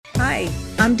Hi,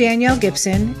 I'm Danielle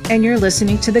Gibson, and you're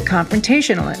listening to The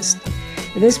Confrontationalist.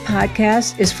 This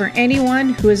podcast is for anyone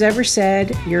who has ever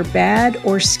said you're bad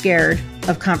or scared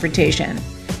of confrontation.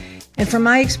 And from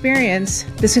my experience,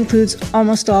 this includes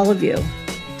almost all of you.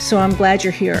 So I'm glad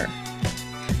you're here.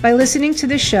 By listening to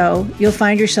this show, you'll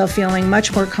find yourself feeling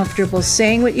much more comfortable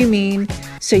saying what you mean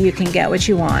so you can get what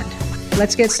you want.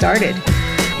 Let's get started.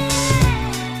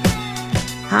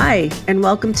 Hi, and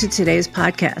welcome to today's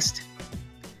podcast.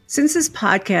 Since this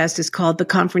podcast is called The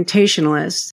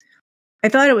Confrontationalist, I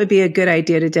thought it would be a good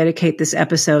idea to dedicate this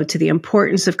episode to the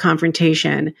importance of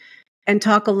confrontation and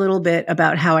talk a little bit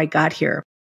about how I got here.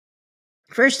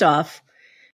 First off,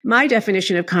 my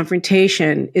definition of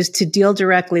confrontation is to deal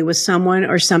directly with someone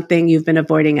or something you've been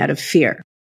avoiding out of fear.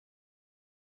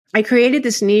 I created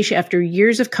this niche after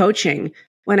years of coaching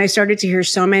when I started to hear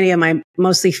so many of my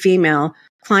mostly female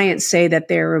clients say that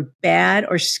they're bad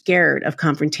or scared of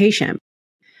confrontation.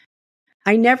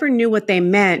 I never knew what they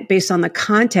meant based on the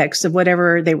context of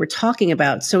whatever they were talking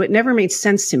about, so it never made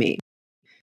sense to me.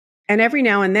 And every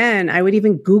now and then, I would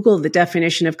even Google the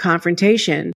definition of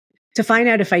confrontation to find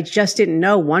out if I just didn't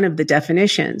know one of the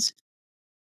definitions.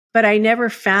 But I never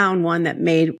found one that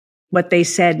made what they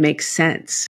said make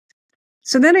sense.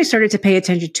 So then I started to pay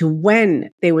attention to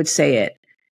when they would say it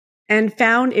and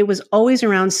found it was always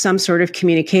around some sort of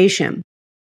communication.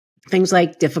 Things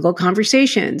like difficult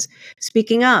conversations,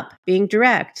 speaking up, being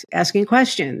direct, asking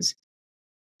questions,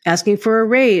 asking for a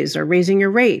raise or raising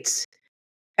your rates,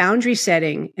 boundary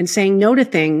setting, and saying no to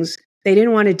things they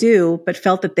didn't want to do but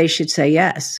felt that they should say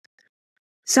yes.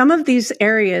 Some of these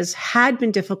areas had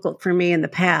been difficult for me in the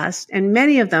past, and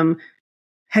many of them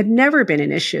had never been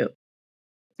an issue.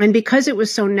 And because it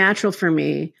was so natural for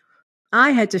me, I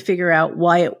had to figure out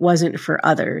why it wasn't for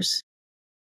others.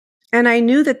 And I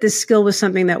knew that this skill was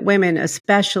something that women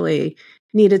especially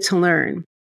needed to learn.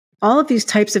 All of these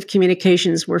types of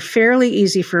communications were fairly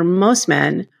easy for most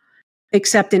men,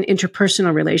 except in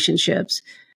interpersonal relationships.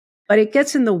 But it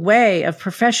gets in the way of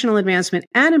professional advancement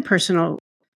and in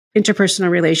interpersonal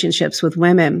relationships with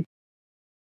women.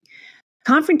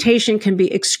 Confrontation can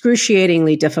be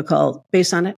excruciatingly difficult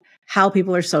based on how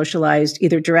people are socialized,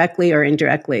 either directly or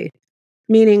indirectly,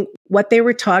 meaning what they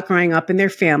were taught growing up in their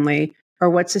family or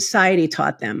what society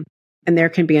taught them, and there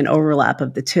can be an overlap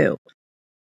of the two.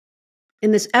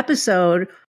 In this episode,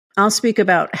 I'll speak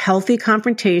about healthy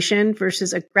confrontation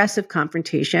versus aggressive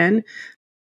confrontation,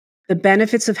 the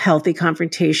benefits of healthy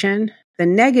confrontation, the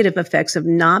negative effects of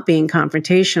not being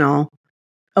confrontational,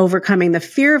 overcoming the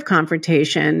fear of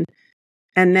confrontation,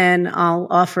 and then I'll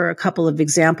offer a couple of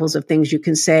examples of things you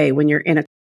can say when you're in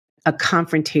a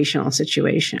confrontational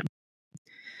situation.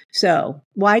 So,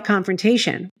 why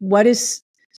confrontation? What is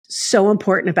so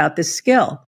important about this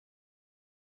skill?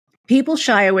 People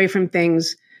shy away from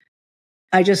things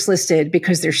I just listed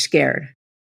because they're scared.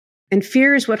 And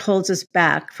fear is what holds us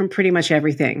back from pretty much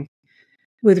everything.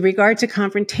 With regard to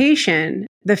confrontation,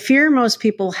 the fear most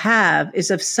people have is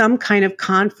of some kind of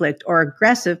conflict or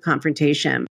aggressive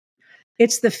confrontation.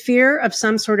 It's the fear of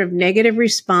some sort of negative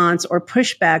response or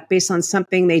pushback based on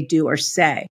something they do or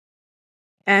say.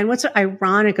 And what's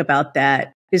ironic about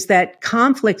that is that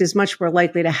conflict is much more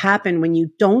likely to happen when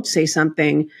you don't say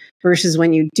something versus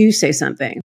when you do say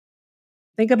something.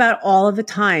 Think about all of the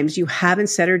times you haven't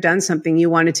said or done something you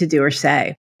wanted to do or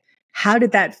say. How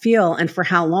did that feel and for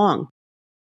how long?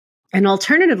 And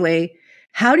alternatively,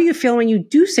 how do you feel when you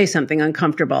do say something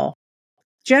uncomfortable?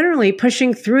 Generally,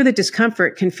 pushing through the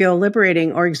discomfort can feel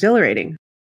liberating or exhilarating.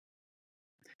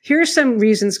 Here are some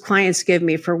reasons clients give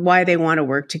me for why they want to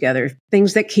work together,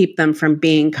 things that keep them from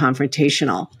being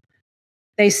confrontational.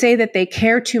 They say that they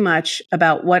care too much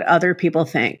about what other people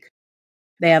think.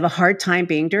 They have a hard time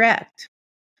being direct.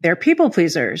 They're people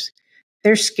pleasers.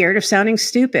 They're scared of sounding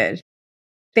stupid.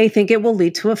 They think it will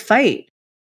lead to a fight.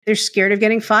 They're scared of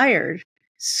getting fired,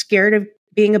 scared of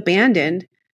being abandoned.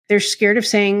 They're scared of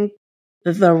saying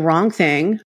the wrong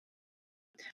thing.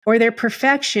 Or they're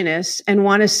perfectionists and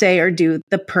want to say or do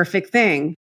the perfect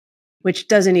thing, which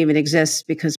doesn't even exist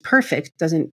because perfect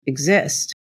doesn't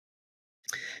exist.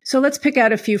 So let's pick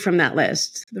out a few from that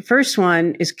list. The first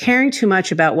one is caring too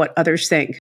much about what others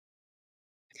think.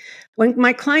 When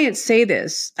my clients say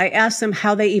this, I ask them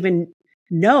how they even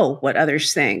know what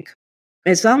others think.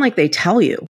 It's not like they tell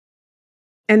you.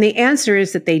 And the answer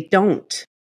is that they don't.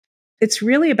 It's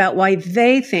really about why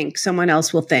they think someone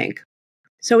else will think.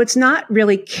 So it's not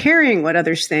really caring what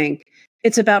others think.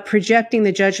 It's about projecting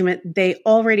the judgment they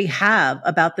already have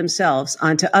about themselves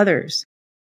onto others.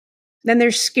 Then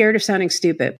they're scared of sounding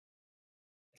stupid.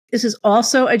 This is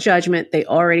also a judgment they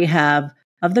already have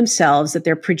of themselves that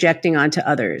they're projecting onto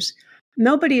others.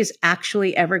 Nobody is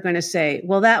actually ever going to say,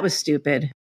 well, that was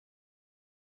stupid.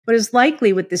 What is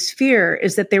likely with this fear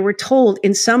is that they were told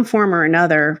in some form or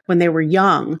another when they were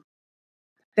young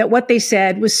that what they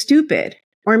said was stupid.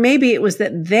 Or maybe it was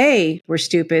that they were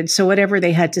stupid, so whatever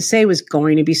they had to say was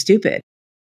going to be stupid.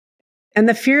 And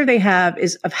the fear they have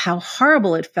is of how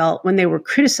horrible it felt when they were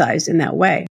criticized in that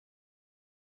way.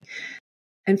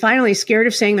 And finally, scared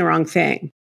of saying the wrong thing.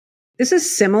 This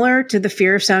is similar to the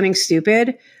fear of sounding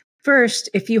stupid. First,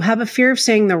 if you have a fear of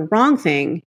saying the wrong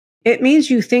thing, it means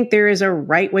you think there is a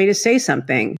right way to say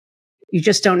something. You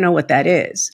just don't know what that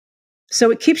is.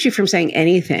 So it keeps you from saying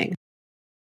anything.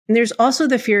 And there's also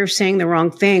the fear of saying the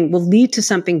wrong thing will lead to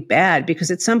something bad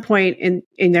because at some point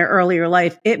in their earlier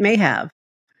life, it may have.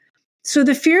 So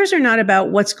the fears are not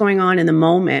about what's going on in the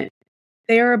moment.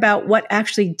 They are about what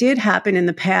actually did happen in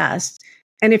the past.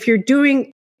 And if you're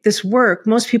doing this work,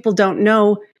 most people don't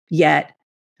know yet.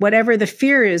 Whatever the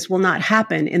fear is will not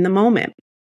happen in the moment.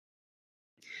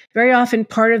 Very often,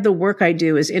 part of the work I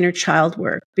do is inner child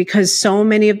work because so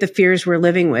many of the fears we're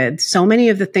living with, so many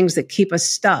of the things that keep us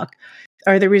stuck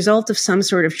are the result of some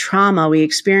sort of trauma we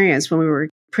experienced when we were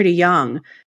pretty young,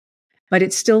 but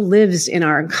it still lives in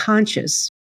our unconscious.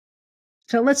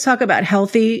 So let's talk about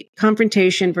healthy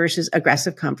confrontation versus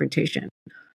aggressive confrontation.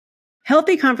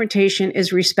 Healthy confrontation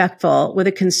is respectful with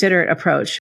a considerate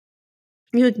approach.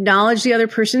 You acknowledge the other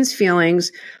person's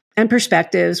feelings and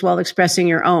perspectives while expressing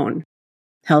your own.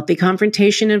 Healthy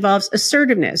confrontation involves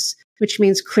assertiveness, which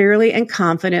means clearly and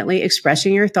confidently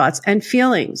expressing your thoughts and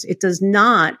feelings. It does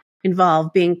not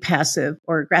involve being passive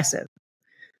or aggressive.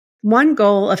 One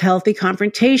goal of healthy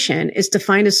confrontation is to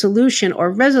find a solution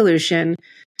or resolution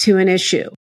to an issue.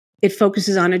 It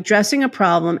focuses on addressing a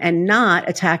problem and not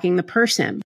attacking the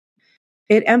person.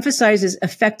 It emphasizes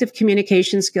effective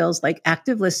communication skills like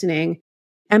active listening,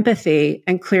 empathy,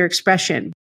 and clear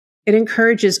expression. It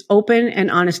encourages open and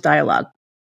honest dialogue.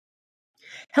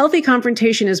 Healthy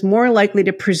confrontation is more likely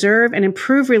to preserve and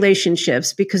improve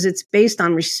relationships because it's based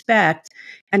on respect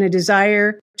and a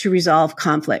desire to resolve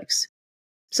conflicts.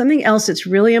 Something else that's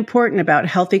really important about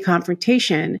healthy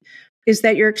confrontation is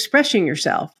that you're expressing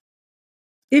yourself.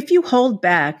 If you hold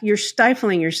back, you're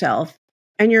stifling yourself,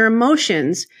 and your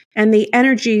emotions and the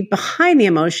energy behind the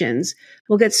emotions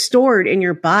will get stored in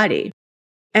your body,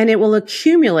 and it will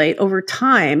accumulate over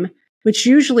time, which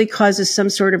usually causes some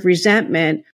sort of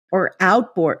resentment or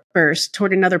outburst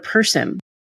toward another person.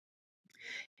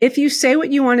 If you say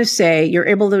what you want to say, you're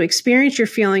able to experience your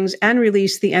feelings and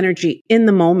release the energy in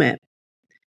the moment.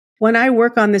 When I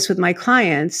work on this with my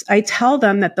clients, I tell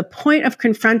them that the point of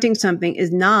confronting something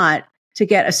is not to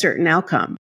get a certain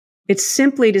outcome. It's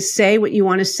simply to say what you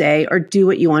want to say or do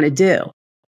what you want to do.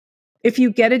 If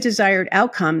you get a desired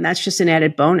outcome, that's just an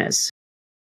added bonus.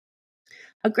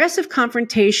 Aggressive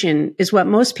confrontation is what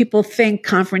most people think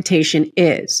confrontation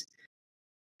is.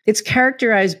 It's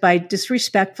characterized by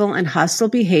disrespectful and hostile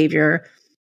behavior.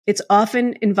 It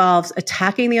often involves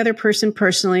attacking the other person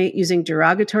personally, using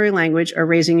derogatory language or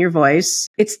raising your voice.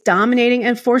 It's dominating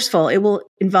and forceful. It will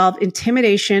involve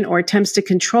intimidation or attempts to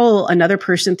control another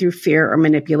person through fear or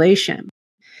manipulation.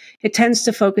 It tends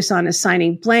to focus on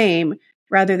assigning blame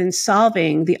rather than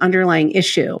solving the underlying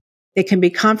issue. It can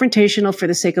be confrontational for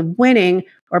the sake of winning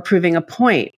or proving a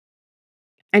point.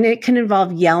 And it can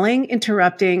involve yelling,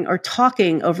 interrupting, or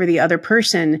talking over the other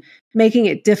person, making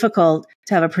it difficult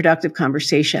to have a productive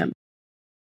conversation.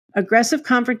 Aggressive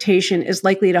confrontation is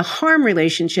likely to harm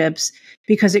relationships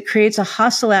because it creates a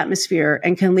hostile atmosphere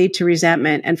and can lead to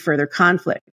resentment and further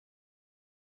conflict.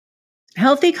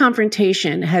 Healthy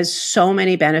confrontation has so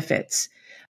many benefits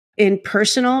in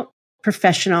personal,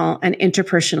 professional, and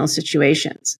interpersonal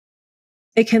situations.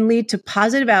 It can lead to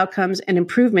positive outcomes and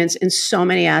improvements in so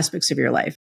many aspects of your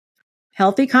life.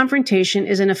 Healthy confrontation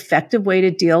is an effective way to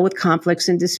deal with conflicts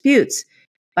and disputes.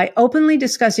 By openly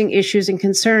discussing issues and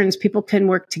concerns, people can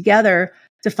work together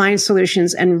to find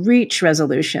solutions and reach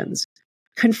resolutions.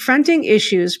 Confronting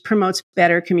issues promotes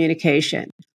better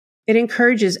communication. It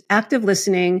encourages active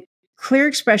listening, clear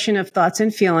expression of thoughts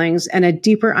and feelings, and a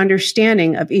deeper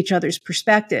understanding of each other's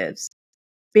perspectives.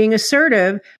 Being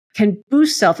assertive can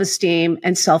boost self-esteem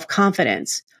and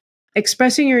self-confidence.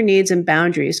 Expressing your needs and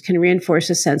boundaries can reinforce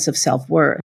a sense of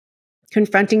self-worth.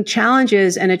 Confronting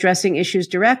challenges and addressing issues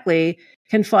directly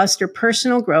can foster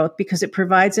personal growth because it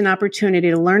provides an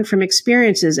opportunity to learn from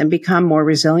experiences and become more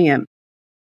resilient.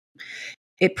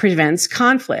 It prevents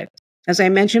conflict. As I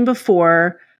mentioned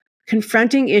before,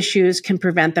 confronting issues can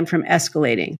prevent them from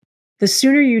escalating. The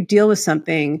sooner you deal with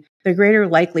something, the greater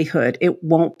likelihood it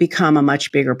won't become a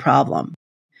much bigger problem.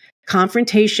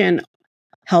 Confrontation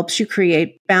helps you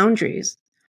create boundaries.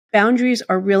 Boundaries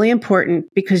are really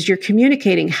important because you're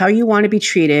communicating how you want to be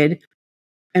treated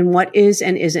and what is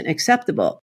and isn't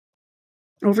acceptable.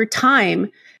 Over time,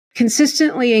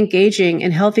 consistently engaging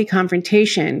in healthy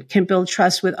confrontation can build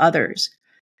trust with others.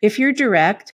 If you're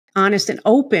direct, honest, and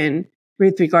open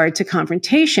with regard to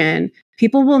confrontation,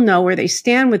 people will know where they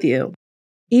stand with you.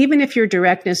 Even if your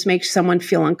directness makes someone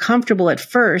feel uncomfortable at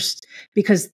first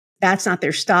because that's not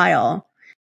their style,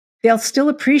 they'll still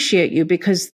appreciate you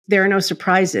because there are no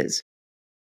surprises.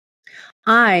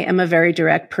 I am a very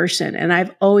direct person, and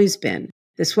I've always been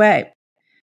this way.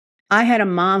 I had a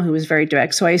mom who was very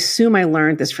direct, so I assume I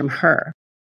learned this from her.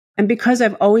 And because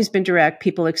I've always been direct,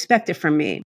 people expect it from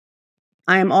me.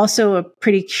 I am also a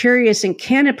pretty curious and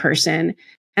candid person,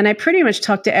 and I pretty much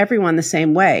talk to everyone the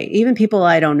same way, even people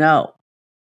I don't know.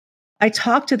 I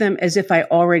talk to them as if I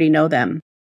already know them.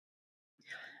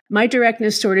 My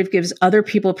directness sort of gives other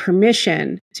people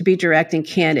permission to be direct and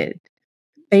candid.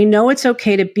 They know it's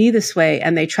okay to be this way,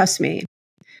 and they trust me.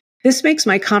 This makes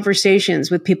my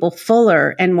conversations with people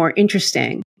fuller and more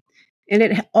interesting. And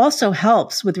it also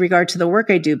helps with regard to the work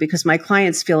I do because my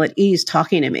clients feel at ease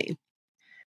talking to me.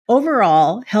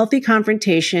 Overall, healthy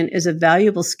confrontation is a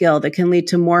valuable skill that can lead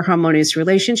to more harmonious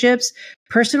relationships,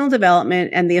 personal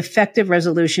development, and the effective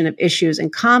resolution of issues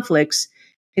and conflicts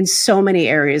in so many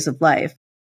areas of life.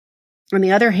 On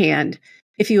the other hand,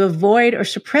 if you avoid or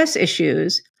suppress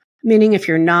issues, meaning if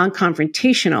you're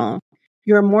non-confrontational,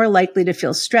 you're more likely to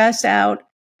feel stressed out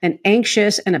and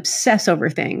anxious and obsess over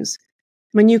things.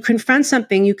 When you confront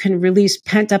something, you can release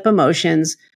pent-up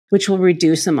emotions, which will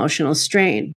reduce emotional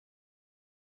strain.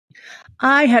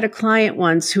 I had a client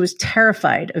once who was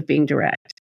terrified of being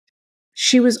direct.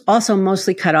 She was also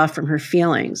mostly cut off from her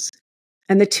feelings,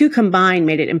 and the two combined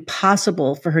made it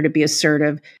impossible for her to be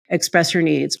assertive, express her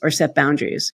needs, or set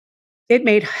boundaries. It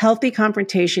made healthy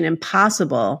confrontation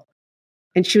impossible,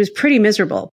 and she was pretty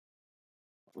miserable.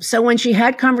 So when she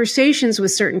had conversations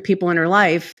with certain people in her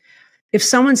life, if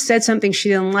someone said something she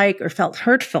didn't like or felt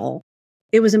hurtful,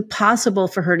 it was impossible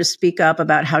for her to speak up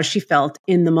about how she felt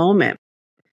in the moment.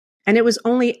 And it was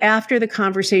only after the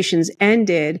conversations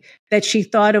ended that she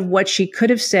thought of what she could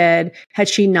have said had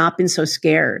she not been so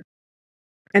scared.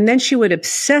 And then she would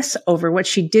obsess over what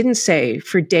she didn't say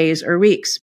for days or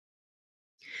weeks.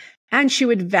 And she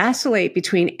would vacillate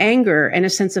between anger and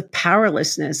a sense of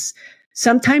powerlessness.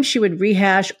 Sometimes she would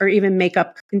rehash or even make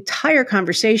up entire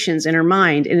conversations in her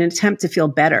mind in an attempt to feel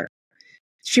better.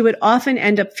 She would often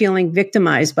end up feeling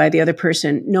victimized by the other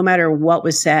person, no matter what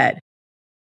was said.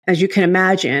 As you can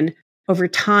imagine, over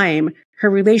time, her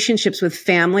relationships with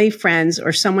family, friends,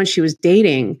 or someone she was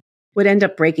dating would end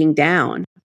up breaking down.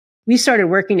 We started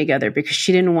working together because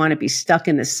she didn't want to be stuck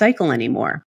in this cycle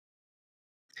anymore.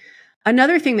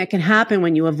 Another thing that can happen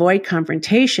when you avoid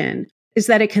confrontation is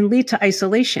that it can lead to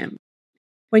isolation.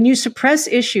 When you suppress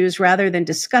issues rather than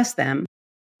discuss them,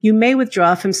 you may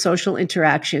withdraw from social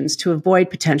interactions to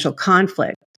avoid potential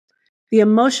conflict. The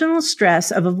emotional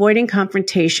stress of avoiding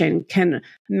confrontation can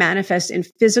manifest in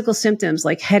physical symptoms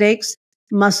like headaches,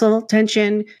 muscle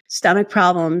tension, stomach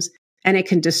problems, and it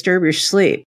can disturb your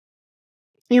sleep.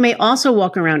 You may also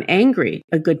walk around angry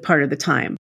a good part of the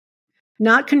time.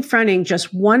 Not confronting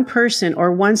just one person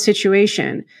or one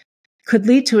situation could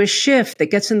lead to a shift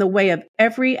that gets in the way of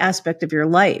every aspect of your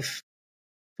life.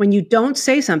 When you don't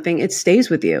say something, it stays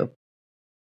with you.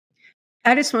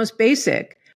 At its most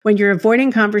basic, when you're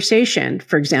avoiding conversation,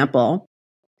 for example,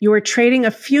 you are trading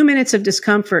a few minutes of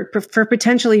discomfort for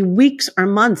potentially weeks or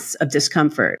months of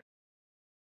discomfort.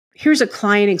 Here's a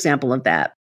client example of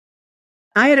that.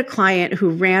 I had a client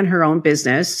who ran her own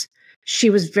business. She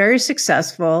was very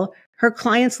successful. Her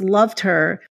clients loved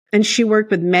her, and she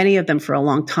worked with many of them for a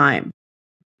long time.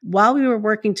 While we were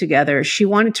working together, she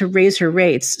wanted to raise her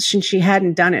rates since she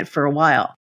hadn't done it for a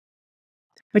while.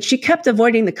 But she kept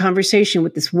avoiding the conversation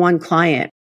with this one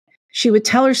client. She would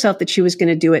tell herself that she was going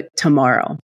to do it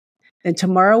tomorrow. Then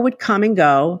tomorrow would come and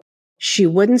go. She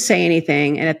wouldn't say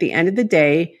anything. And at the end of the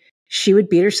day, she would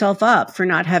beat herself up for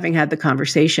not having had the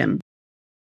conversation.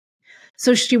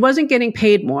 So she wasn't getting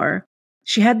paid more.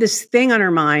 She had this thing on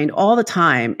her mind all the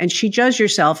time, and she judged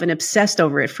herself and obsessed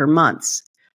over it for months.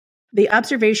 The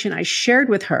observation I shared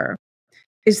with her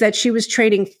is that she was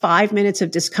trading 5 minutes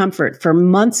of discomfort for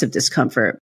months of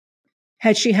discomfort.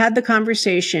 Had she had the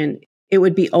conversation, it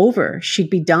would be over. She'd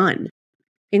be done.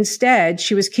 Instead,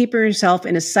 she was keeping herself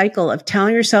in a cycle of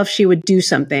telling herself she would do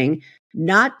something,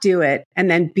 not do it, and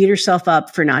then beat herself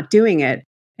up for not doing it.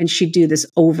 And she'd do this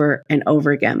over and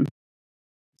over again.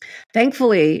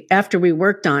 Thankfully, after we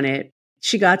worked on it,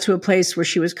 she got to a place where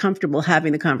she was comfortable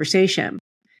having the conversation.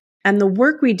 And the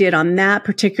work we did on that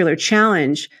particular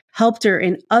challenge helped her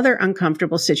in other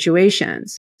uncomfortable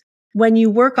situations. When you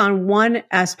work on one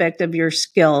aspect of your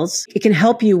skills, it can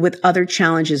help you with other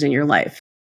challenges in your life.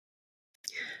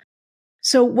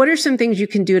 So what are some things you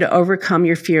can do to overcome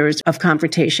your fears of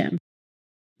confrontation?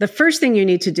 The first thing you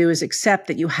need to do is accept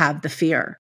that you have the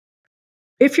fear.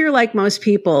 If you're like most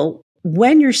people,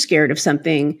 when you're scared of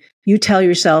something, you tell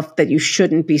yourself that you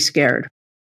shouldn't be scared.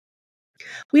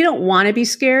 We don't want to be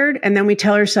scared, and then we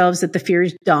tell ourselves that the fear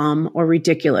is dumb or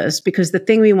ridiculous because the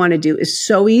thing we want to do is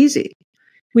so easy.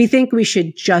 We think we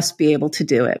should just be able to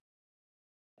do it.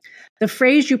 The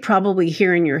phrase you probably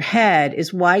hear in your head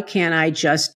is, why can't I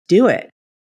just do it?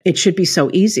 It should be so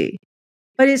easy.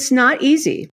 But it's not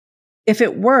easy. If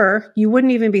it were, you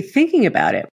wouldn't even be thinking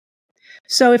about it.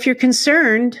 So if you're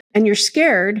concerned and you're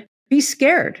scared, be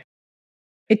scared.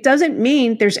 It doesn't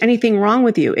mean there's anything wrong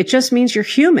with you. It just means you're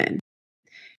human.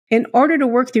 In order to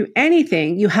work through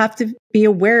anything, you have to be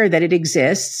aware that it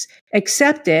exists,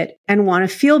 accept it, and want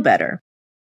to feel better.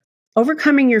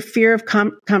 Overcoming your fear of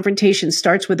confrontation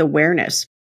starts with awareness.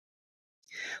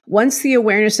 Once the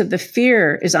awareness of the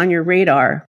fear is on your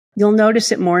radar, you'll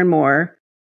notice it more and more,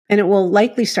 and it will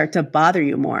likely start to bother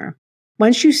you more.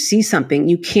 Once you see something,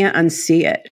 you can't unsee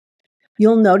it.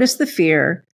 You'll notice the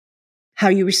fear, how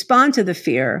you respond to the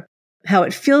fear, how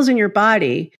it feels in your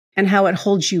body, and how it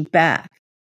holds you back.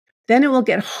 Then it will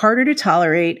get harder to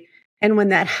tolerate, and when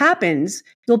that happens,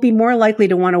 you'll be more likely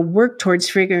to want to work towards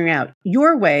figuring out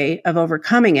your way of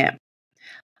overcoming it.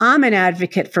 I'm an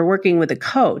advocate for working with a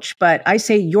coach, but I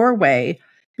say your way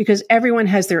because everyone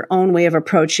has their own way of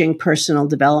approaching personal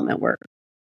development work.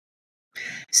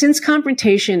 Since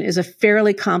confrontation is a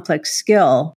fairly complex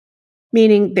skill,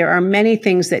 meaning there are many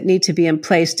things that need to be in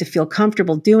place to feel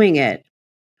comfortable doing it,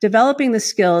 developing the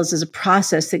skills is a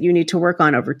process that you need to work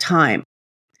on over time.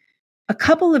 A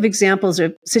couple of examples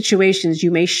of situations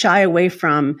you may shy away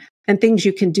from and things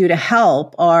you can do to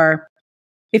help are,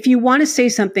 if you want to say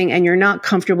something and you're not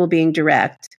comfortable being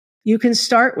direct, you can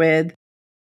start with,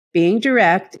 being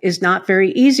direct is not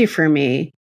very easy for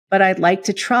me, but I'd like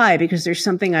to try because there's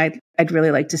something I'd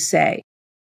really like to say.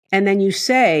 And then you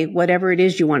say whatever it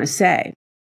is you want to say.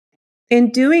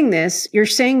 In doing this, you're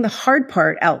saying the hard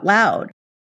part out loud,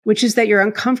 which is that you're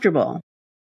uncomfortable.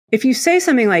 If you say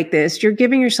something like this, you're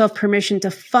giving yourself permission to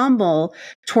fumble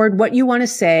toward what you want to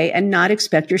say and not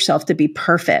expect yourself to be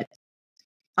perfect.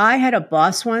 I had a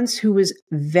boss once who was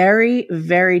very,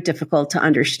 very difficult to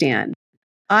understand.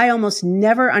 I almost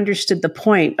never understood the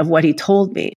point of what he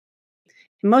told me.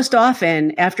 Most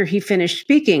often, after he finished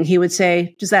speaking, he would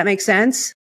say, "Does that make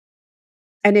sense?"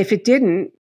 And if it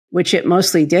didn't, which it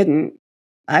mostly didn't,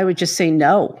 I would just say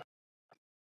no.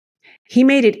 He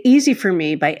made it easy for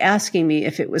me by asking me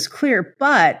if it was clear,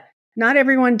 but not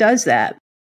everyone does that.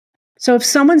 So if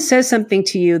someone says something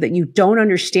to you that you don't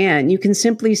understand, you can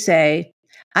simply say,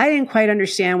 "I didn't quite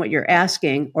understand what you're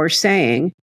asking or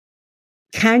saying.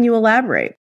 Can you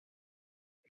elaborate?"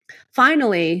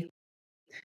 Finally,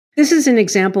 this is an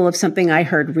example of something I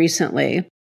heard recently,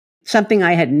 something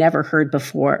I had never heard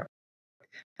before.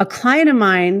 A client of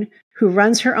mine who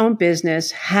runs her own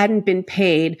business hadn't been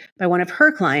paid by one of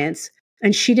her clients,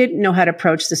 and she didn't know how to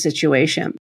approach the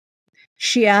situation.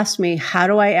 She asked me, how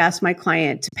do I ask my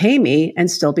client to pay me and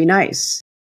still be nice?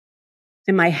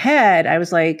 In my head, I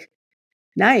was like,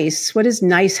 nice? What does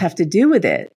nice have to do with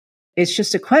it? It's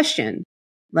just a question.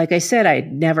 Like I said,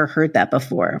 I'd never heard that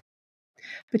before.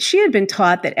 But she had been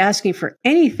taught that asking for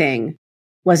anything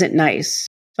wasn't nice.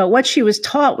 But what she was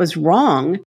taught was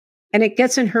wrong, and it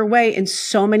gets in her way in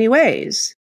so many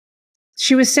ways.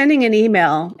 She was sending an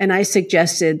email, and I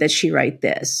suggested that she write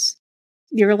this.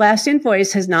 Your last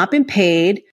invoice has not been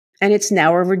paid, and it's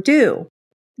now overdue.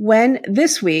 When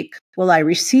this week will I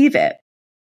receive it?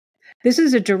 This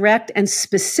is a direct and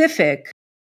specific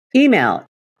email.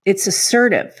 It's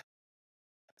assertive.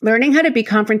 Learning how to be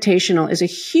confrontational is a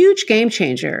huge game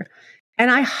changer,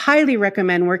 and I highly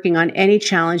recommend working on any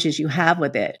challenges you have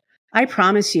with it. I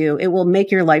promise you, it will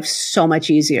make your life so much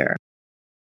easier.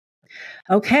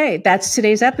 Okay, that's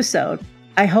today's episode.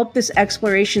 I hope this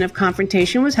exploration of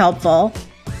confrontation was helpful,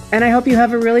 and I hope you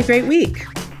have a really great week.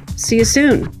 See you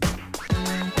soon.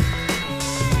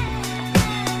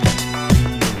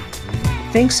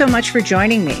 Thanks so much for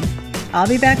joining me. I'll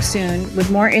be back soon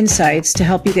with more insights to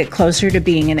help you get closer to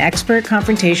being an expert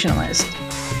confrontationalist.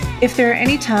 If there are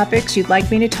any topics you'd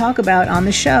like me to talk about on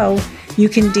the show, you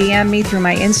can DM me through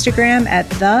my Instagram at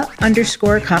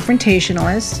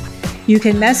 _confrontationalist. You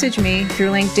can message me through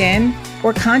LinkedIn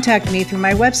or contact me through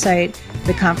my website,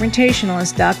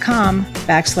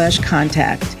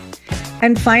 theconfrontationalist.com/contact.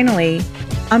 And finally,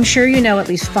 I'm sure you know at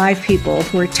least 5 people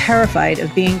who are terrified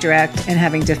of being direct and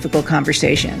having difficult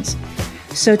conversations.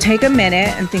 So take a minute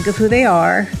and think of who they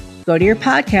are, go to your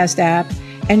podcast app,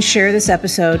 and share this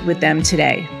episode with them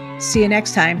today. See you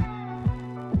next time.